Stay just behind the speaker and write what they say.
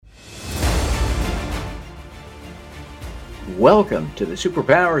Welcome to the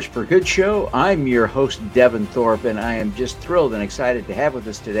Superpowers for Good show. I'm your host, Devin Thorpe, and I am just thrilled and excited to have with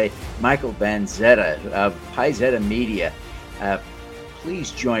us today Michael Vanzetta of Pizzetta Media.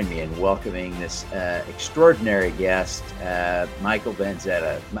 Please join me in welcoming this extraordinary guest, Michael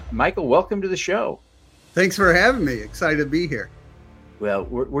Vanzetta. Michael, welcome to the show. Thanks for having me. Excited to be here. Well,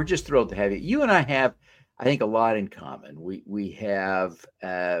 we're just thrilled to have you. You and I have, I think, a lot in common. We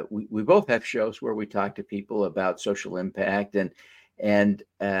both have shows where we talk to people about social impact, and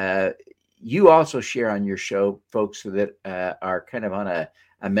you also share on your show folks that are kind of on a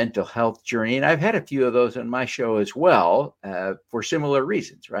mental health journey. And I've had a few of those on my show as well for similar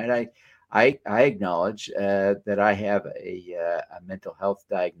reasons, right? I acknowledge that I have a mental health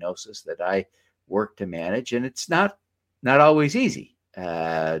diagnosis that I work to manage, and it's not always easy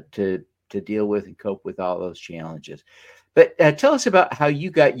to deal with and cope with all those challenges. But tell us about how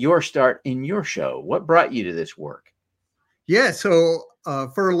you got your start in your show. What brought you to this work? Yeah, so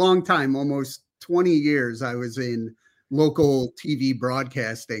for a long time, almost 20 years, I was in local TV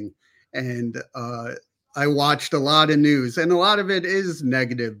broadcasting, and I watched a lot of news, and a lot of it is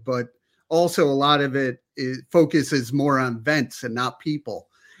negative, but also a lot of it focuses more on events and not people.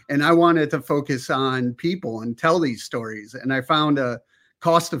 And I wanted to focus on people and tell these stories. And I found a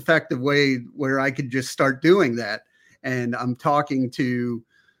cost-effective way where I could just start doing that. And I'm talking to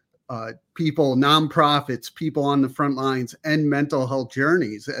people, nonprofits, people on the front lines, and mental health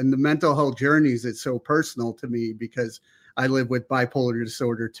journeys. And the mental health journeys is so personal to me because I live with bipolar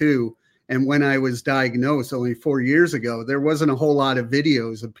disorder too. And when I was diagnosed only 4 years ago, there wasn't a whole lot of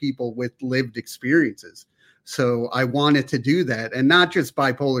videos of people with lived experiences. So I wanted to do that, and not just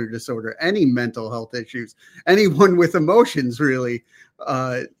bipolar disorder, any mental health issues, anyone with emotions really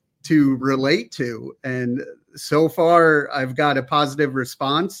to relate to. And so far I've got a positive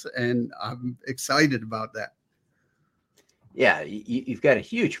response, and I'm excited about that. Yeah, you've got a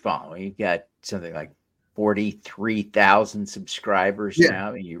huge following. You've got something like 43,000 subscribers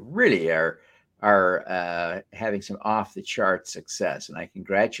now, and you really are having some off the chart success, and I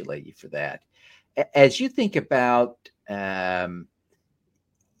congratulate you for that. As you think about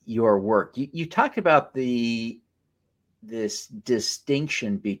your work, you talked about this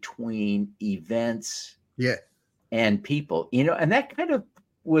distinction between events and people, and that kind of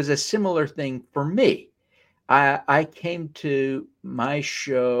was a similar thing for me. I came to my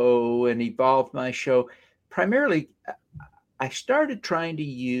show and evolved my show. Primarily, I started trying to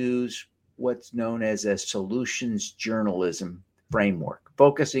use what's known as a solutions journalism framework,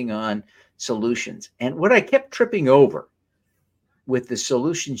 focusing on solutions. And what I kept tripping over with the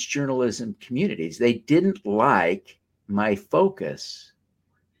solutions journalism communities, they didn't like my focus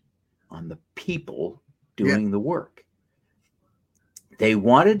on the people doing the work. They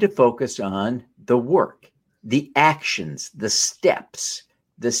wanted to focus on the work, the actions, the steps.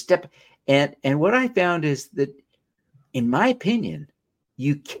 And what I found is that, in my opinion,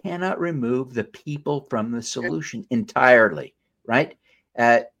 you cannot remove the people from the solution entirely, right?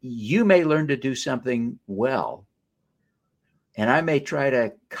 You may learn to do something well, and I may try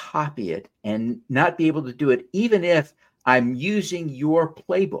to copy it and not be able to do it, even if I'm using your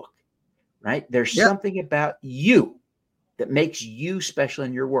playbook, right? There's something about you that makes you special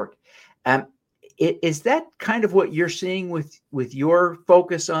in your work. Is that kind of what you're seeing with your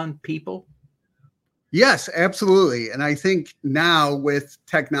focus on people? Yes, absolutely. And I think now with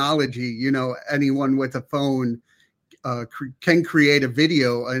technology, anyone with a phone can create a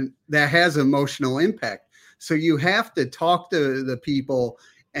video, and that has emotional impact. So you have to talk to the people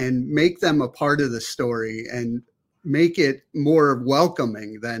and make them a part of the story and make it more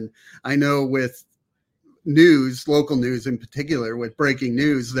welcoming than, I know with news, local news in particular, with breaking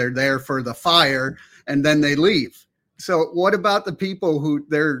news, they're there for the fire and then they leave. So what about the people who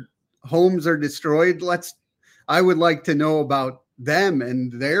their homes are destroyed? I would like to know about them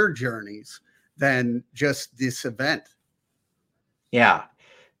and their journeys than just this event. Yeah,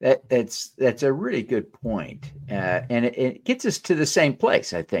 that's a really good point. And it gets us to the same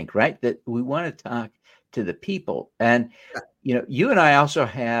place, I think, right? That we want to talk to the people. And, you and I also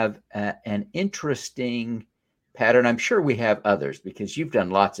have an interesting pattern. I'm sure we have others because you've done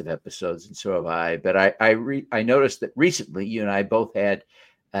lots of episodes and so have I. But I noticed that recently you and I both had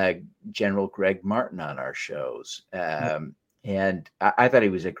General Greg Martin on our shows. And I thought he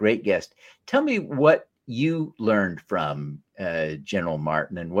was a great guest. Tell me what you learned from General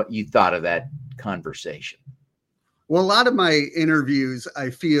Martin and what you thought of that conversation. Well, a lot of my interviews, I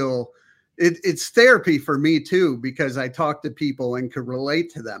feel it's therapy for me too, because I talk to people and can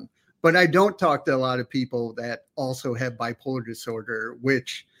relate to them. But I don't talk to a lot of people that also have bipolar disorder,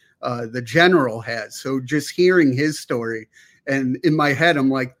 which the general has. So just hearing his story, and in my head, I'm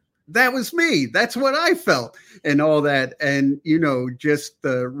like, that was me. That's what I felt, and all that. And, you know, just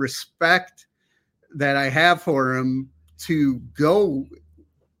the respect that I have for him to go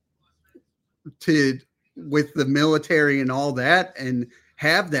to with the military and all that and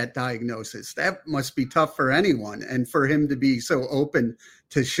have that diagnosis. That must be tough for anyone. And for him to be so open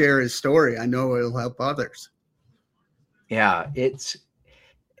to share his story, I know it'll help others. Yeah, it's,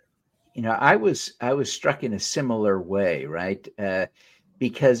 you know, I was struck in a similar way, right?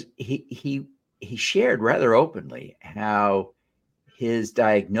 Because he shared rather openly how his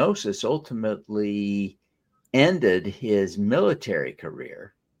diagnosis ultimately ended his military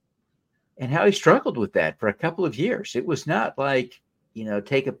career and how he struggled with that for a couple of years. It was not like, you know,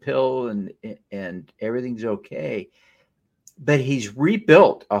 take a pill and everything's okay. But he's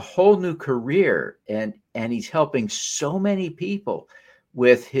rebuilt a whole new career, and he's helping so many people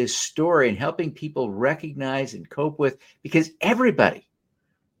with his story and helping people recognize and cope with, because everybody,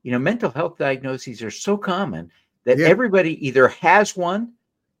 you know, mental health diagnoses are so common that everybody either has one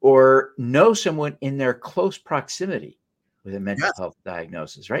or knows someone in their close proximity with a mental health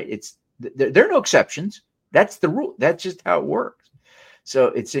diagnosis, right? There are no exceptions. That's the rule. That's just how it works. So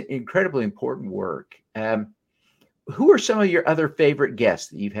it's an incredibly important work. Who are some of your other favorite guests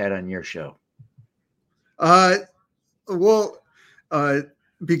that you've had on your show? Because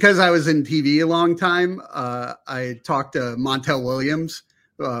I was in TV a long time, I talked to Montel Williams,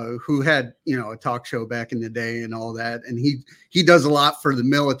 who had, you know, a talk show back in the day and all that. And he does a lot for the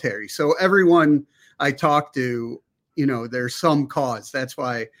military. So everyone I talk to, you know, there's some cause. That's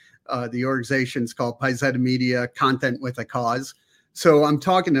why the organization's called Paisetta Media, Content with a Cause. So I'm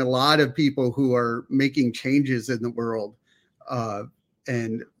talking to a lot of people who are making changes in the world,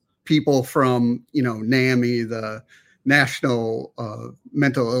 and people from, you know, NAMI, the National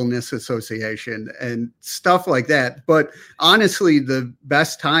Mental Illness Association, and stuff like that. But honestly, the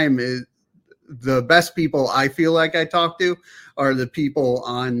best people I feel like I talk to are the people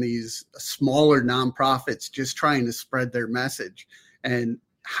on these smaller nonprofits just trying to spread their message, and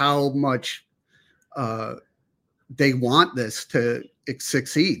how much they want this to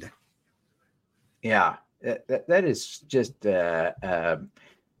succeed. Yeah, that is just a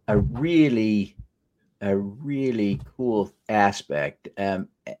really cool aspect.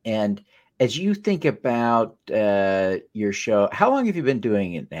 And as you think about your show, how long have you been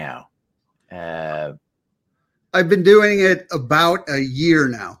doing it now? I've been doing it about a year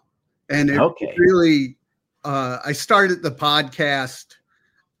now, and it really. I started the podcast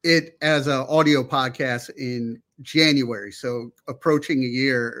as an audio podcast in January, so approaching a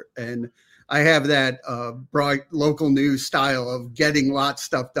year, and I have that bright local news style of getting lots of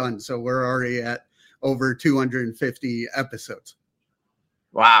stuff done. So we're already at over 250 episodes.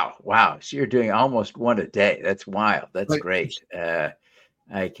 Wow. So you're doing almost one a day. That's wild. That's great.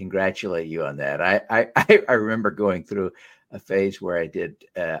 I congratulate you on that. I remember going through a phase where I did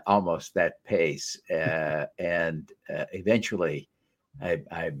almost that pace, and eventually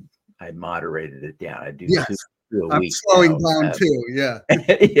I moderated it down. I do two a week. I'm slowing down too. Yeah.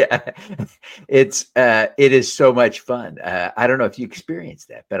 Yeah. It is so much fun. I don't know if you experienced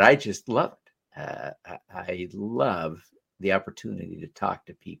that, but I just love it. I love the opportunity to talk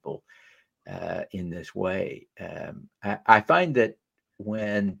to people in this way. I find that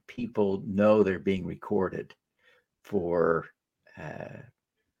when people know they're being recorded for an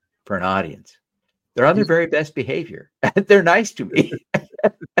audience, they're on their very best behavior. They're nice to me.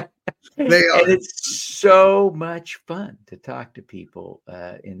 They are. And it's so much fun to talk to people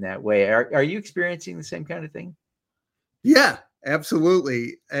in that way. Are you experiencing the same kind of thing? Yeah,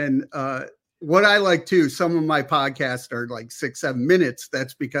 absolutely. And what I like too, some of my podcasts are like 6-7 minutes.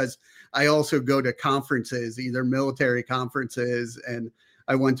 That's because I also go to conferences, either military conferences, and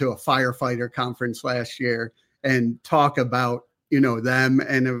I went to a firefighter conference last year and talk about, you know, them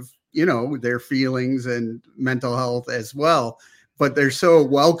and of, you know, their feelings and mental health as well. But they're so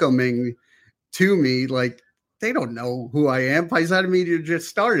welcoming to me. Like, they don't know who I am. Paisetta Media just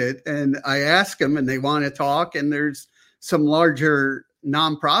started, and I ask them and they want to talk. And there's some larger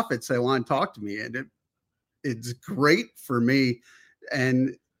nonprofits that want to talk to me, and it's great for me.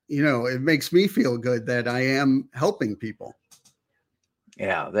 And, you know, it makes me feel good that I am helping people.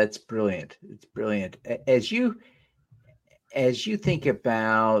 Yeah, that's brilliant. It's brilliant. As you think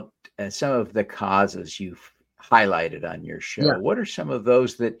about some of the causes you've highlighted on your show, what are some of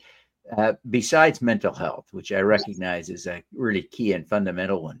those that, besides mental health, which I recognize is a really key and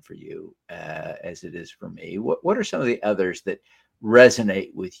fundamental one for you, as it is for me, what are some of the others that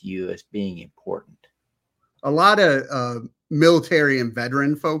resonate with you as being important? a lot of military and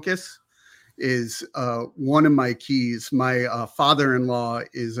veteran focus is one of my keys. My father-in-law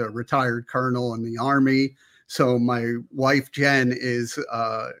is a retired colonel in the Army. So my wife, Jen,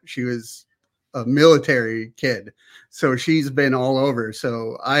 she was a military kid. So she's been all over.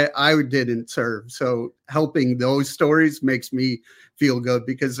 So I didn't serve. So helping those stories makes me feel good,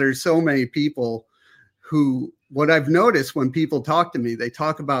 because there's so many people who, what I've noticed when people talk to me, they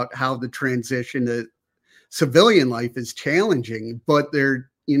talk about how the transition to civilian life is challenging, but they're,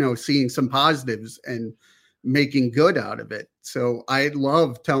 seeing some positives and making good out of it. So I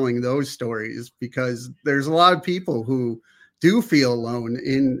love telling those stories, because there's a lot of people who do feel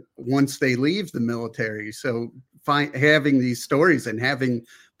alone once they leave the military. So having these stories and having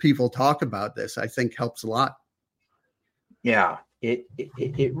people talk about this, I think helps a lot. Yeah, it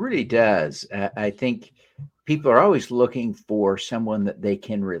really does. I think people are always looking for someone that they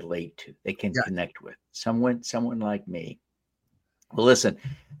can relate to, they can connect with, someone like me. Well, listen,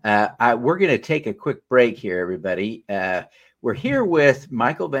 we're going to take a quick break here, everybody. We're here with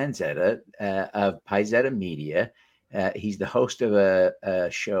Michael Vanzetta of Paisetta Media. He's the host of a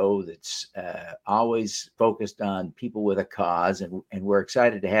show that's always focused on people with a cause, and we're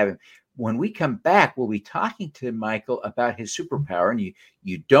excited to have him. When we come back, we'll be talking to Michael about his superpower, and you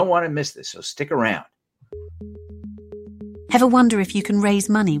don't want to miss this, so stick around. Ever wonder if you can raise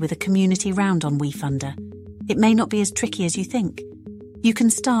money with a community round on WeFunder? It may not be as tricky as you think. You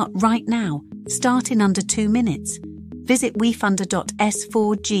can start right now. Start in under 2 minutes. Visit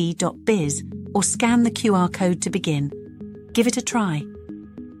wefunder.s4g.biz or scan the QR code to begin. Give it a try.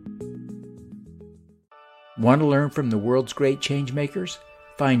 Want to learn from the world's great change makers?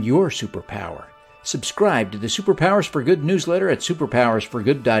 Find your superpower. Subscribe to the Superpowers for Good newsletter at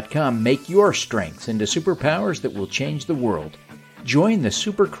superpowersforgood.com. Make your strengths into superpowers that will change the world. Join the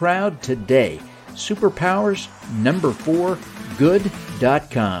super crowd today.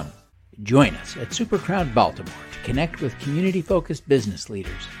 Superpowers4good.com. Join us at Supercrowd Baltimore to connect with community-focused business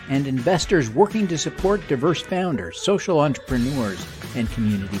leaders and investors working to support diverse founders, social entrepreneurs, and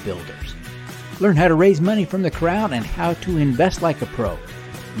community builders. Learn how to raise money from the crowd and how to invest like a pro.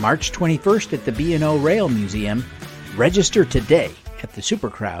 March 21st at the B&O Rail Museum. Register today at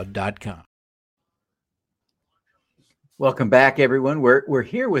thesupercrowd.com. Welcome back, everyone. We're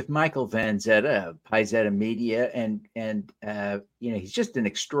here with Michael Vanzetta of Paisetta Media, and he's just an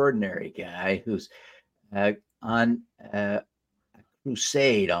extraordinary guy who's on a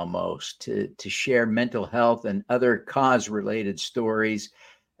crusade almost to share mental health and other cause-related stories,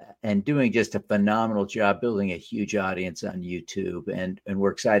 and doing just a phenomenal job building a huge audience on YouTube. And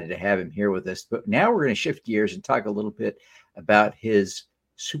we're excited to have him here with us. But now we're going to shift gears and talk a little bit about his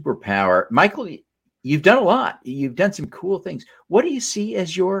superpower. Michael, you've done a lot. You've done some cool things. What do you see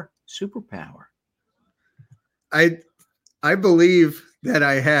as your superpower? I believe that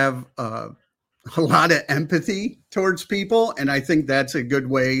I have a lot of empathy towards people. And I think that's a good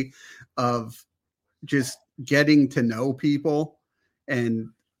way of just getting to know people and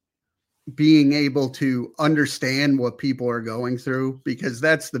being able to understand what people are going through, because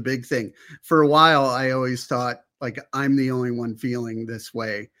that's the big thing. For a while, I always thought like I'm the only one feeling this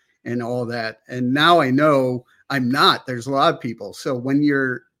way and all that. And now I know I'm not. There's a lot of people. So when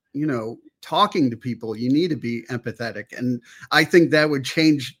you're, talking to people, you need to be empathetic. And I think that would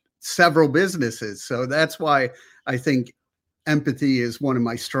change several businesses. So that's why I think empathy is one of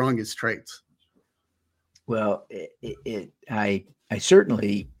my strongest traits. Well, I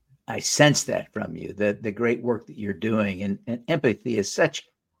certainly sense that from you, the great work that you're doing, and empathy is such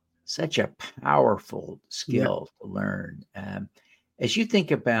a powerful skill to learn. As you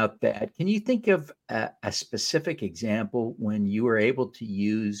think about that, can you think of a specific example when you were able to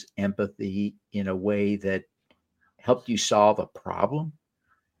use empathy in a way that helped you solve a problem?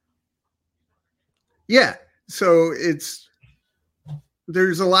 Yeah. So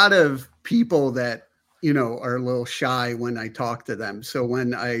there's a lot of people that, are a little shy when I talk to them. So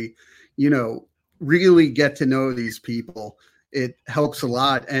when I, really get to know these people, it helps a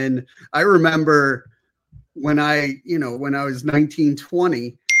lot. And I remember when I was 19,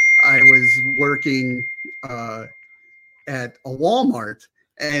 20, I was working at a Walmart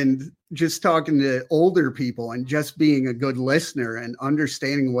and just talking to older people and just being a good listener and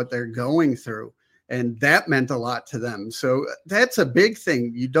understanding what they're going through. And that meant a lot to them. So that's a big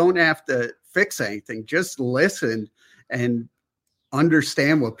thing. You don't have to fix anything. Just listen and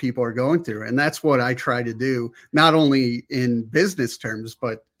understand what people are going through. And that's what I try to do, not only in business terms,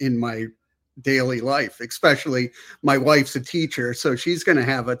 but in my daily life. Especially my wife's a teacher, so she's going to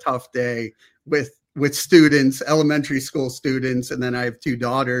have a tough day with with students, elementary school students, and then I have 2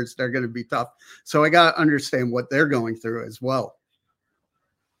 daughters. They're going to be tough. So I got to understand what they're going through as well.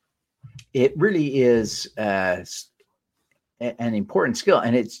 It really is an important skill.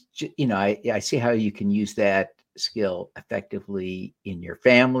 And it's, you know, I see how you can use that skill effectively in your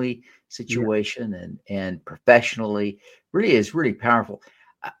family situation and professionally. Really is really powerful.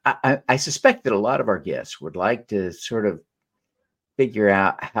 I suspect that a lot of our guests would like to sort of figure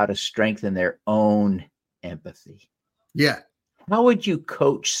out how to strengthen their own empathy. Yeah. How would you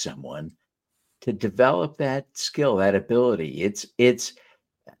coach someone to develop that skill, that ability?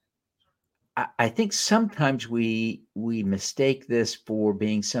 I think sometimes we mistake this for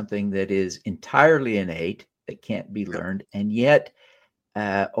being something that is entirely innate, that can't be learned. And yet,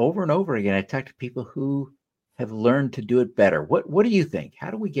 over and over again, I talk to people who have learned to do it better. What do you think?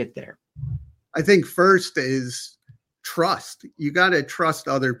 How do we get there? I think first is trust. You got to trust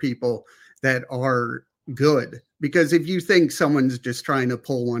other people that are good, because if you think someone's just trying to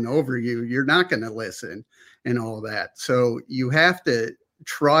pull one over you, you're not going to listen and all that. So you have to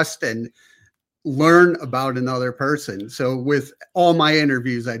trust and learn about another person. So with all my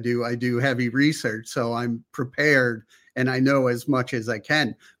interviews I do heavy research. So I'm prepared and I know as much as I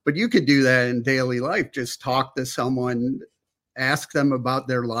can. But you could do that in daily life. Just talk to someone, ask them about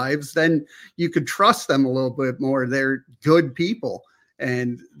their lives. Then you could trust them a little bit more. They're good people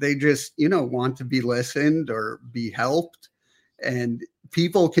and they just, want to be listened or be helped. And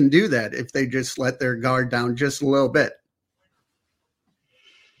people can do that if they just let their guard down just a little bit.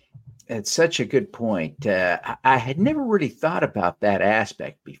 It's such a good point. I had never really thought about that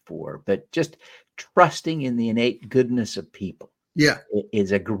aspect before, but just trusting in the innate goodness of people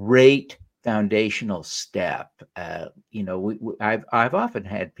is a great foundational step. I've often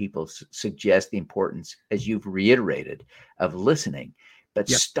had people suggest the importance, as you've reiterated, of listening, but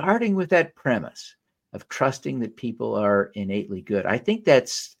starting with that premise of trusting that people are innately good. I think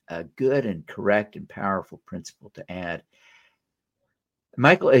that's a good and correct and powerful principle to add.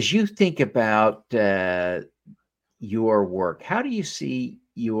 Michael, as you think about your work, how do you see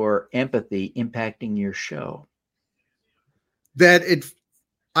your empathy impacting your show?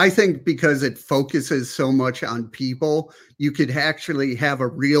 I think because it focuses so much on people, you could actually have a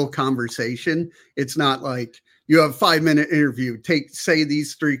real conversation. It's not like you have a 5-minute interview, say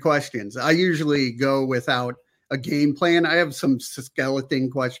these 3 questions. I usually go without a game plan. I have some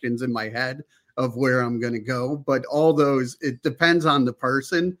skeleton questions in my head of where I'm going to go, but all those, it depends on the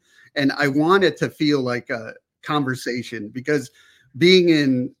person. And I want it to feel like a conversation, because being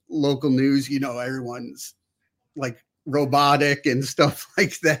in local news, everyone's like robotic and stuff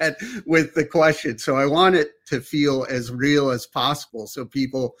like that with the questions. So I want it to feel as real as possible so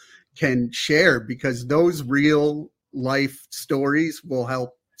people can share, because those real life stories will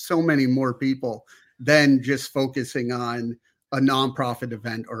help so many more people than just focusing on a nonprofit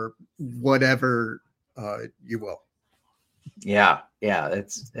event or whatever you will. Yeah,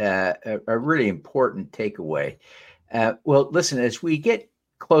 that's a really important takeaway. Well, listen, as we get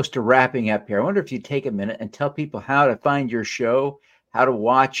close to wrapping up here, I wonder if you take a minute and tell people how to find your show, how to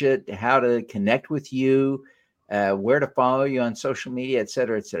watch it, how to connect with you, where to follow you on social media, et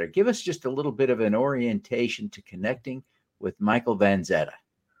cetera, et cetera. Give us just a little bit of an orientation to connecting with Michael Vanzetta.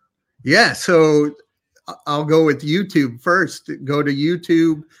 Yeah, so I'll go with YouTube first. Go to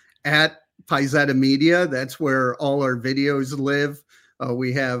YouTube at Paisetta Media. That's where all our videos live.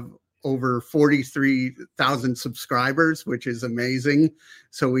 We have over 43,000 subscribers, which is amazing.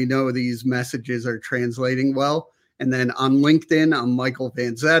 So we know these messages are translating well. And then on LinkedIn, I'm Michael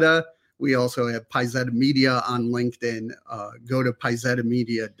Vanzetta. We also have Paisetta Media on LinkedIn. Go to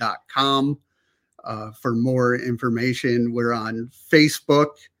paisettamedia.com for more information. We're on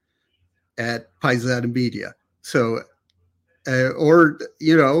Facebook at Paisetta Media. So,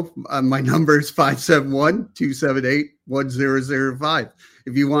 my number is 571-278-1005.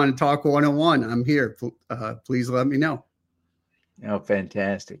 If you want to talk one-on-one, I'm here. Please let me know. Oh,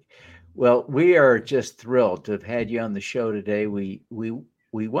 fantastic. Well, we are just thrilled to have had you on the show today. We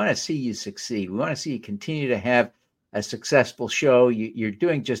want to see you succeed. We want to see you continue to have a successful show. You're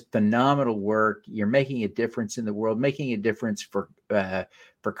doing just phenomenal work. You're making a difference in the world, making a difference for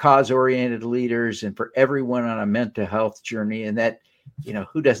cause-oriented leaders and for everyone on a mental health journey. And that,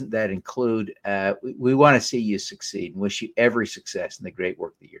 who doesn't that include? We want to see you succeed and wish you every success in the great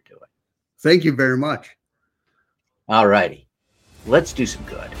work that you're doing. Thank you very much. All righty. Let's do some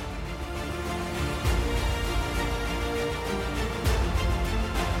good.